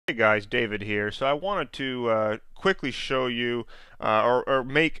Hey guys, David here. So I wanted to quickly show you or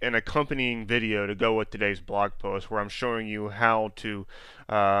make an accompanying video to go with today's blog post where I'm showing you how to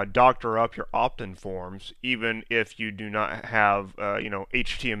doctor up your opt-in forms even if you do not have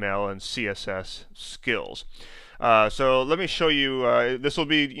HTML and CSS skills. So let me show you, this will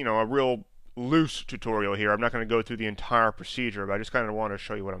be a real loose tutorial here. I'm not going to go through the entire procedure, but I just kind of want to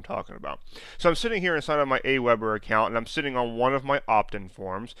show you what I'm talking about. So I'm sitting here inside of my Aweber account, and I'm sitting on one of my opt-in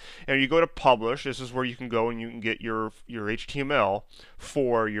forms. And you go to Publish. This is where you can go and you can get your HTML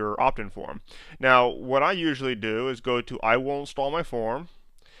for your opt-in form. Now, what I usually do is go to I will install my form.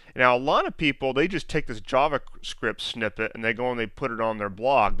 Now, a lot of people, they just take this JavaScript snippet and they go and they put it on their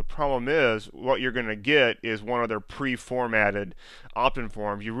blog. The problem is, what you're going to get is one of their pre-formatted opt-in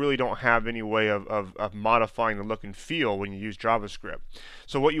forms. You really don't have any way of modifying the look and feel when you use JavaScript.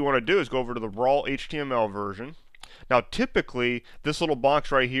 So what you want to do is go over to the raw HTML version. Now, typically, this little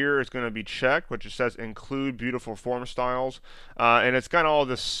box right here is going to be checked, which it says include beautiful form styles. And it's got all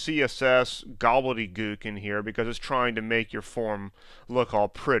this CSS gobbledygook in here because it's trying to make your form look all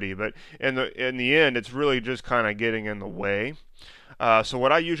pretty. But in the end, it's really just kind of getting in the way. So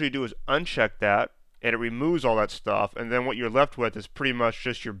what I usually do is uncheck that, and it removes all that stuff. And then what you're left with is pretty much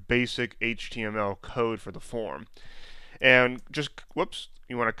just your basic HTML code for the form. And just, whoops,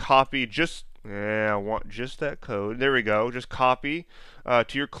 you want to copy I want just that code. There we go. Just copy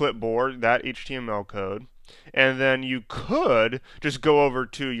to your clipboard that HTML code. And then you could just go over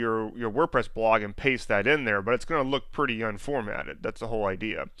to your WordPress blog and paste that in there, but it's going to look pretty unformatted. That's the whole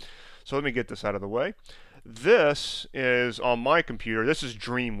idea. So let me get this out of the way. This is on my computer. This is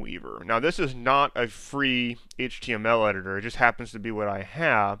Dreamweaver. Now, this is not a free HTML editor. It just happens to be what I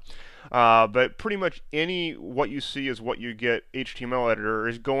have. But pretty much what you see is what you get HTML editor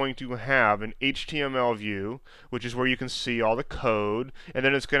is going to have an HTML view, which is where you can see all the code, and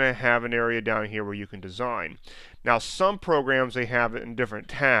then it's going to have an area down here where you can design. Now, some programs, they have it in different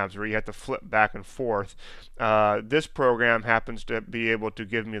tabs where you have to flip back and forth. This program happens to be able to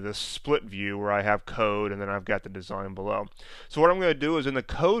give me this split view where I have code and then I've got the design below. So what I'm going to do is in the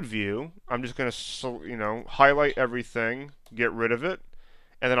code view, I'm just going to highlight everything, get rid of it,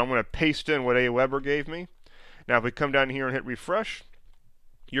 and then I'm going to paste in what Aweber gave me. Now, if we come down here and hit refresh,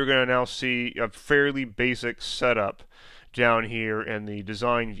 you're going to now see a fairly basic setup down here in the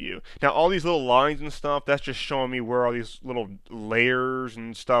design view. Now, all these little lines and stuff, that's just showing me where all these little layers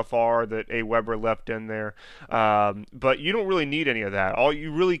and stuff are that Aweber left in there. But you don't really need any of that. All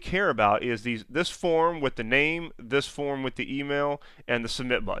you really care about is this form with the name, this form with the email, and the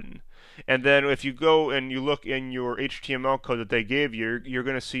submit button. And then if you go and you look in your HTML code that they gave you, you're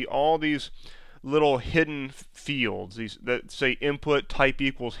going to see all these little hidden fields, these that say input type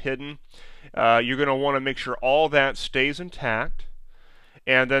equals hidden. You're going to want to make sure all that stays intact.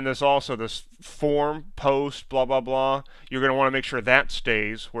 And then there's also this form, post, blah, blah, blah. You're going to want to make sure that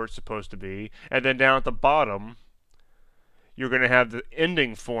stays where it's supposed to be. And then down at the bottom, you're going to have the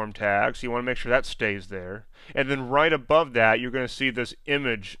ending form tag, so you want to make sure that stays there. And then right above that, you're going to see this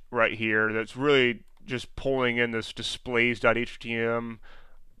image right here that's really just pulling in this displays.html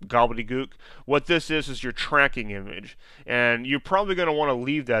gobbledygook. What this is your tracking image. And you're probably going to want to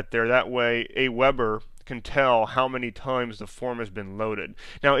leave that there. That way, Aweber can tell how many times the form has been loaded.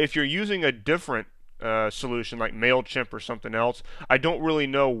 Now, if you're using a different solution like MailChimp or something else, I don't really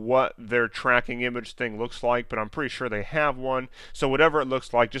know what their tracking image thing looks like, but I'm pretty sure they have one. So whatever it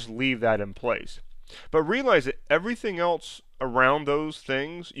looks like, just leave that in place. But realize that everything else around those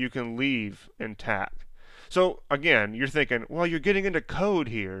things you can leave intact. So again, you're thinking, well, you're getting into code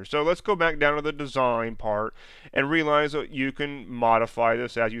here. So let's go back down to the design part and realize that you can modify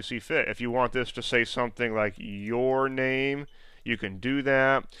this as you see fit. If you want this to say something like your name, you can do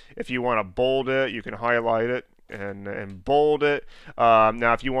that. If you want to bold it, you can highlight it and bold it.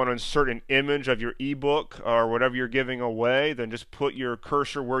 Now, if you want to insert an image of your ebook or whatever you're giving away, then just put your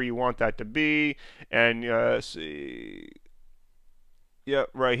cursor where you want that to be. And see, yeah,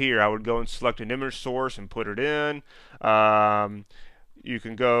 right here, I would go and select an image source and put it in. You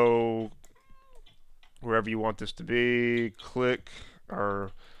can go wherever you want this to be. Click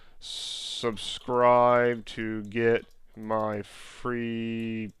or subscribe to get my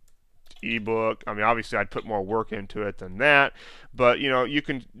free ebook. I mean, obviously I'd put more work into it than that, but you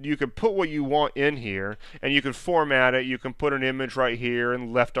can put what you want in here, and you can format it. You can put an image right here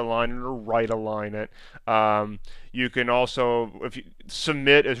and left align it or right align it. You can also,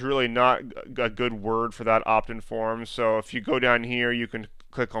 submit is really not a good word for that opt-in form. So if you go down here, you can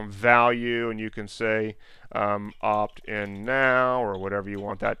click on value, and you can say opt in now, or whatever you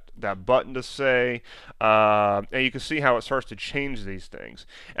want that button to say, and you can see how it starts to change these things.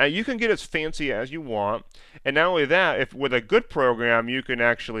 And you can get as fancy as you want, and not only that, if with a good program, you can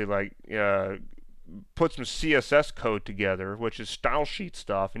actually like put some CSS code together, which is style sheet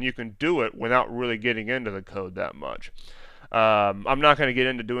stuff, and you can do it without really getting into the code that much. I'm not going to get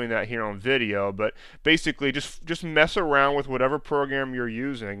into doing that here on video, but basically just mess around with whatever program you're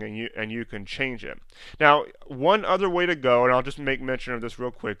using, and you can change it. Now, one other way to go, and I'll just make mention of this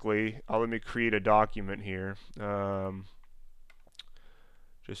real quickly. Let me create a document here.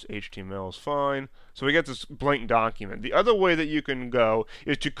 Just HTML is fine. So we got this blank document. The other way that you can go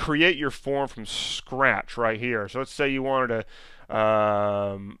is to create your form from scratch right here. So let's say you wanted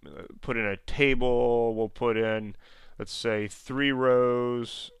to put in a table. We'll put in, let's say, 3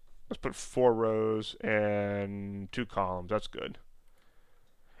 rows. Let's put 4 rows and 2 columns. That's good.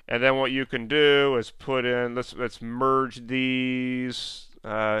 And then what you can do is put in, let's merge these.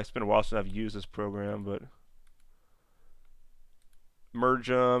 It's been a while since I've used this program, but merge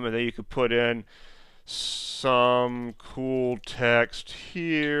them, and then you could put in some cool text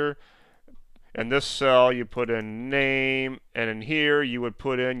here. In this cell, you put in name, and in here, you would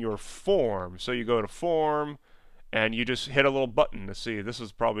put in your form. So you go to form, and you just hit a little button to see. This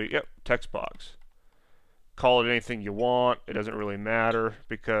is probably, yep, text box. Call it anything you want. It doesn't really matter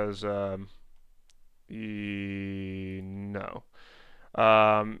because, no.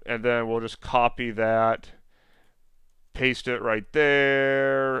 And then we'll just copy that. Paste it right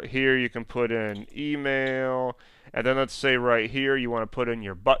there. Here you can put in email, and then let's say right here you want to put in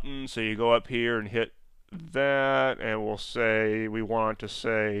your button, so you go up here and hit that, and we'll say we want to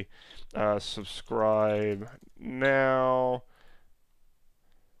say subscribe now.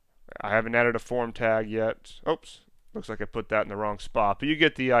 I haven't added a form tag yet. Oops, looks like I put that in the wrong spot, but you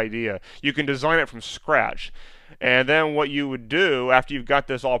get the idea. You can design it from scratch, and then what you would do after you've got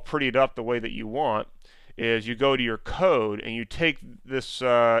this all prettied up the way that you want is you go to your code and you take this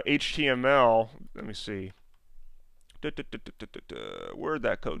HTML, let me see, where'd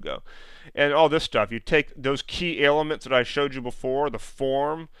that code go? And all this stuff, you take those key elements that I showed you before, the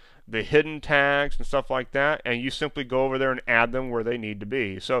form, the hidden tags and stuff like that, and you simply go over there and add them where they need to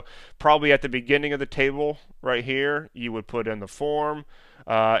be. So probably at the beginning of the table right here, you would put in the form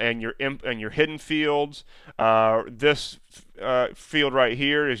and your hidden fields. This field right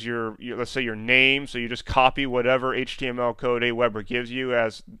here is your let's say your name, so you just copy whatever HTML code Aweber gives you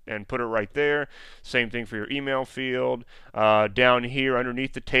and put it right there. Same thing for your email field. Down here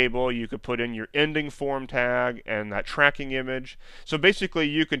underneath the table, you could put in your ending form tag and that tracking image. So basically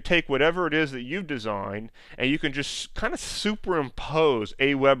you can take whatever it is that you've designed and you can just kind of superimpose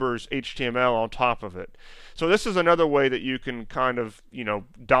Aweber's HTML on top of it. So this is another way that you can kind of,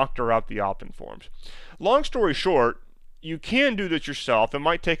 doctor up the opt-in forms. Long story short, you can do this yourself. It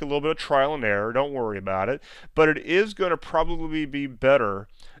might take a little bit of trial and error, don't worry about it, but it is going to probably be better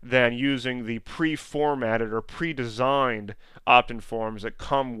than using the pre-formatted or pre-designed opt-in forms that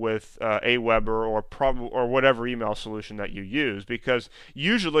come with Aweber or whatever email solution that you use, because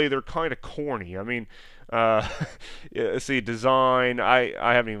usually they're kind of corny. I mean, let's see, design, I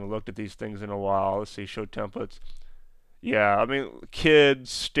haven't even looked at these things in a while. Let's see, show templates. Yeah, I mean,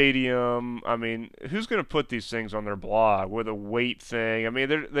 kids, stadium, I mean, who's going to put these things on their blog with a weight thing? I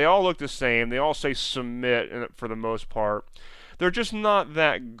mean, they all look the same. They all say submit for the most part. They're just not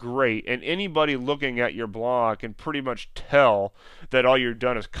that great, and anybody looking at your blog can pretty much tell that all you've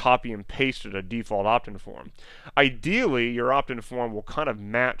done is copy and pasted a default opt-in form. Ideally, your opt-in form will kind of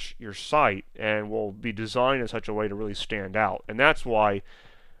match your site and will be designed in such a way to really stand out, and that's why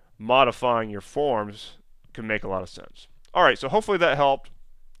modifying your forms can make a lot of sense. All right, so hopefully that helped.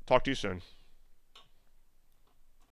 Talk to you soon.